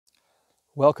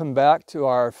Welcome back to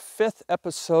our 5th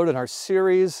episode in our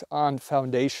series on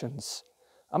foundations.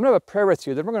 I'm going to have a prayer with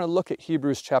you, then we're going to look at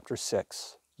Hebrews chapter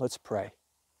 6. Let's pray.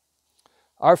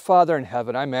 Our Father in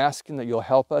heaven, I'm asking that you'll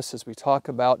help us as we talk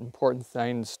about important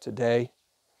things today.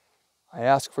 I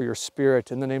ask for your Spirit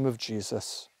in the name of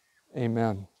Jesus.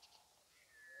 Amen.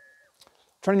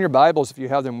 Turn in your Bibles, if you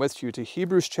have them with you, to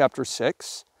Hebrews chapter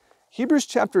 6. Hebrews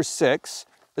chapter 6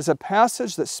 is a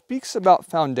passage that speaks about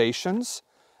foundations,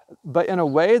 but in a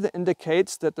way that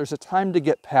indicates that there's a time to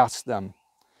get past them.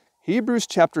 Hebrews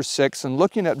chapter 6, and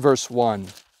looking at verse 1,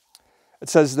 it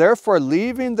says, "Therefore,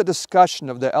 leaving the discussion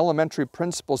of the elementary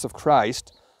principles of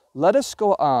Christ, let us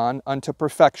go on unto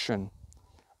perfection,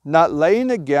 not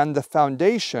laying again the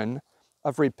foundation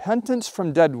of repentance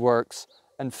from dead works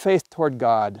and faith toward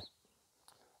God."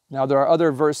 Now, there are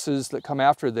other verses that come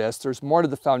after this. There's more to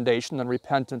the foundation than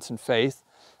repentance and faith.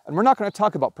 And we're not going to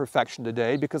talk about perfection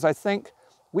today because I think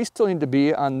we still need to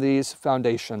be on these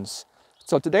foundations.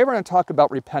 So today we're going to talk about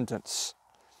repentance.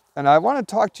 And I want to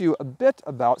talk to you a bit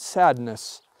about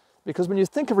sadness, because when you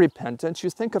think of repentance, you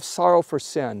think of sorrow for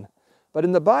sin. But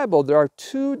in the Bible, there are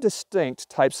two distinct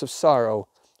types of sorrow,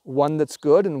 one that's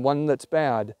good and one that's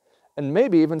bad. And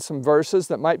maybe even some verses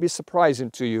that might be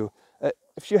surprising to you.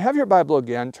 If you have your Bible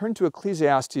again, turn to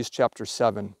Ecclesiastes chapter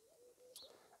 7.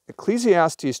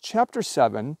 Ecclesiastes chapter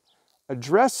 7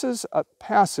 addresses a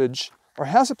passage, or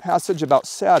has a passage about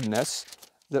sadness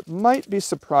that might be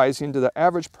surprising to the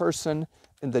average person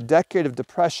in the decade of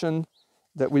depression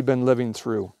that we've been living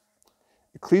through.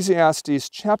 Ecclesiastes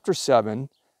chapter 7,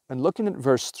 and looking at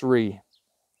verse 3,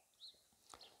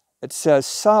 it says,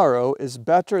 "Sorrow is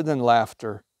better than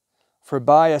laughter, for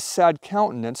by a sad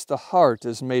countenance the heart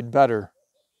is made better."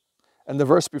 And the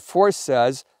verse before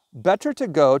says, "Better to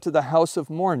go to the house of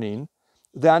mourning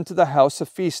than to the house of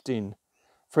feasting,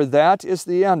 for that is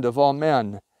the end of all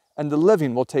men, and the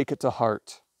living will take it to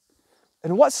heart."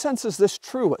 In what sense is this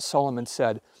true, what Solomon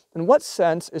said? In what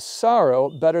sense is sorrow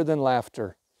better than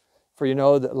laughter? For you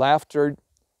know that laughter,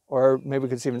 or maybe we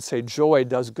could even say joy,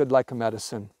 does good like a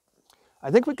medicine.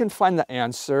 I think we can find the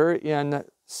answer in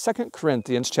 2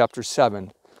 Corinthians chapter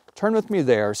 7. Turn with me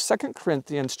there. 2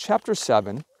 Corinthians chapter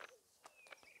 7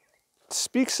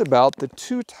 speaks about the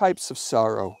two types of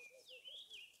sorrow,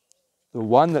 the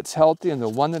one that's healthy and the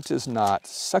one that is not.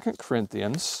 2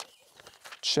 Corinthians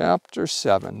chapter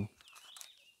 7.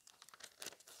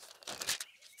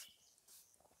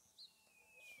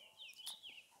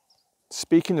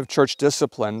 Speaking of church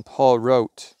discipline, Paul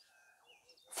wrote,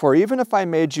 "For even if I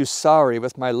made you sorry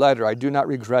with my letter, I do not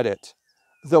regret it,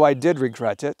 though I did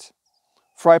regret it.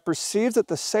 For I perceive that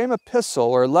the same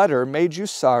epistle or letter made you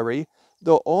sorry,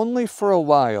 though only for a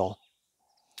while.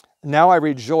 Now I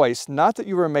rejoice, not that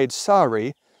you were made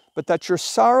sorry, but that your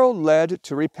sorrow led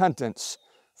to repentance.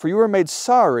 For you were made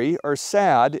sorry or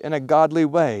sad in a godly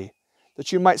way,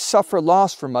 that you might suffer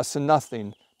loss from us in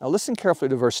nothing." Now listen carefully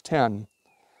to verse 10.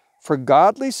 "For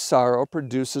godly sorrow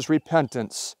produces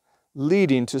repentance,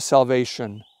 leading to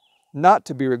salvation, not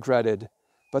to be regretted,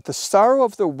 but the sorrow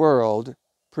of the world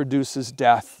produces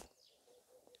death."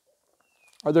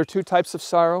 Are there two types of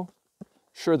sorrow?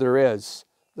 Sure there is.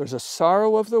 There's a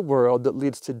sorrow of the world that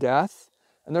leads to death,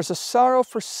 and there's a sorrow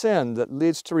for sin that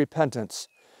leads to repentance.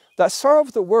 That sorrow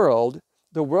of the world,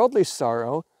 the worldly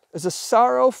sorrow, is a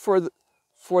sorrow for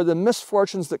the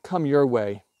misfortunes that come your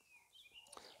way.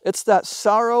 It's that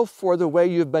sorrow for the way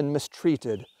you've been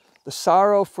mistreated, the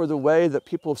sorrow for the way that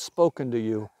people have spoken to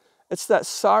you. It's that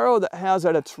sorrow that has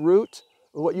at its root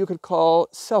what you could call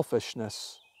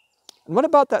selfishness. And what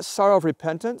about that sorrow of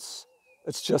repentance?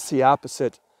 It's just the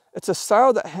opposite. It's a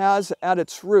sorrow that has at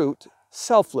its root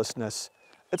selflessness.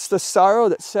 It's the sorrow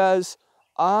that says,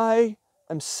 I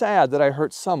am sad that I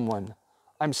hurt someone.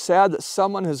 I'm sad that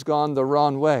someone has gone the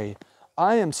wrong way.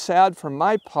 I am sad for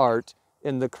my part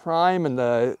in the crime and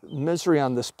the misery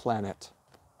on this planet.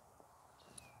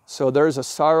 So there's a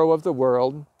sorrow of the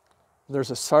world,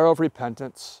 there's a sorrow of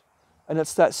repentance, and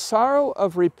it's that sorrow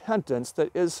of repentance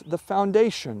that is the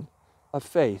foundation of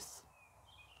faith.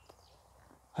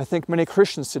 I think many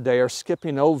Christians today are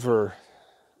skipping over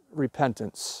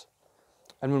repentance.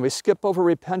 And when we skip over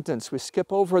repentance, we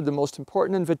skip over the most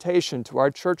important invitation to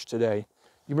our church today.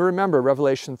 You may remember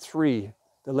Revelation 3,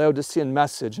 the Laodicean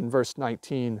message in verse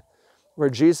 19, where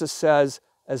Jesus says,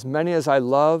 "As many as I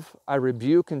love, I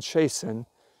rebuke and chasten."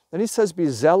 Then he says, "Be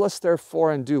zealous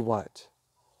therefore and do what?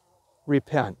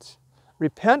 Repent."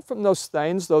 Repent from those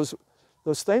things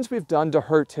we've done to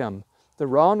hurt him, the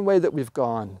wrong way that we've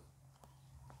gone.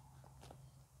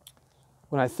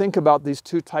 When I think about these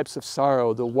two types of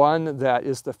sorrow, the one that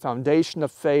is the foundation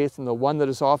of faith and the one that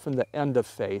is often the end of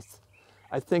faith,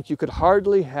 I think you could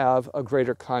hardly have a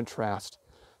greater contrast.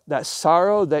 That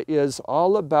sorrow that is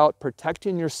all about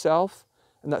protecting yourself,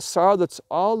 and that sorrow that's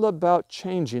all about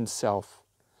changing self.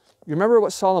 You remember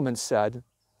what Solomon said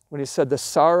when he said the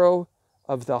sorrow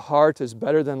of the heart is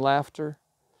better than laughter?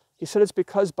 He said it's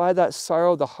because by that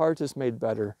sorrow the heart is made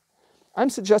better. I'm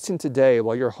suggesting today,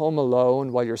 while you're home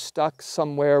alone, while you're stuck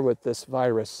somewhere with this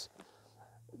virus,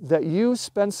 that you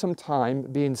spend some time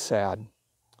being sad.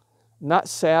 Not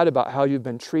sad about how you've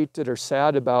been treated, or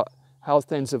sad about how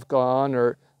things have gone,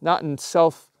 or not in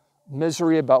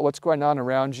self-misery about what's going on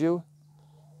around you,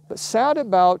 but sad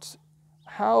about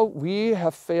how we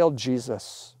have failed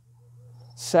Jesus.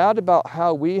 Sad about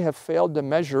how we have failed to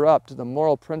measure up to the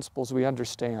moral principles we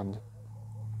understand.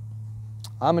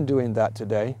 I'm doing that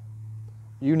today.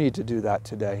 You need to do that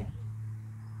today.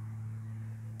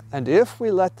 And if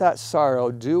we let that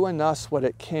sorrow do in us what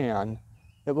it can,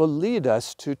 it will lead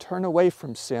us to turn away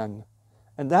from sin.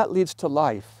 And that leads to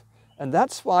life. And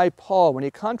that's why Paul, when he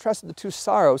contrasted the two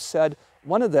sorrows, said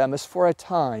one of them is for a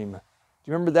time. Do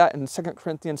you remember that in 2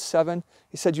 Corinthians 7?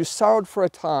 He said, you sorrowed for a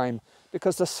time,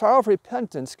 because the sorrow of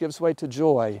repentance gives way to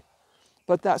joy.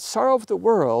 But that sorrow of the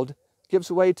world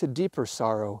gives way to deeper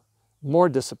sorrow, more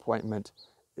disappointment.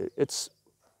 It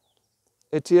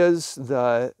is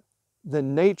the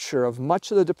nature of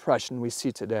much of the depression we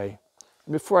see today.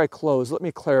 And before I close, let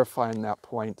me clarify on that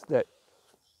point that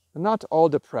not all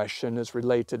depression is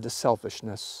related to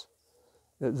selfishness.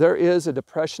 There is a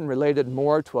depression related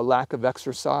more to a lack of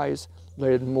exercise,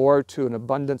 related more to an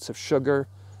abundance of sugar,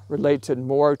 related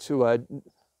more to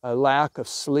a lack of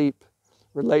sleep,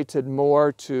 related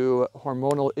more to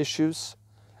hormonal issues.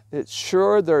 It's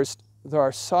sure there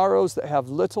are sorrows that have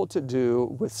little to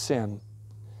do with sin,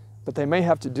 but they may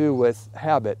have to do with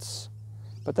habits.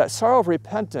 But that sorrow of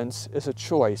repentance is a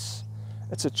choice.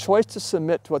 It's a choice to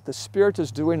submit to what the Spirit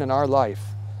is doing in our life.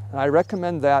 And I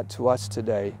recommend that to us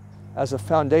today as a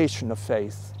foundation of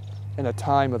faith in a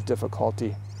time of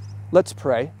difficulty. Let's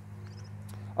pray.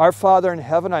 Our Father in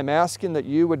heaven, I'm asking that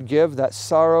you would give that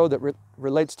sorrow that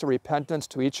relates to repentance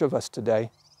to each of us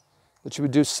today, that you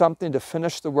would do something to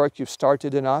finish the work you've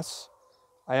started in us.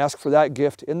 I ask for that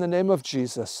gift in the name of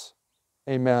Jesus.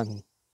 Amen.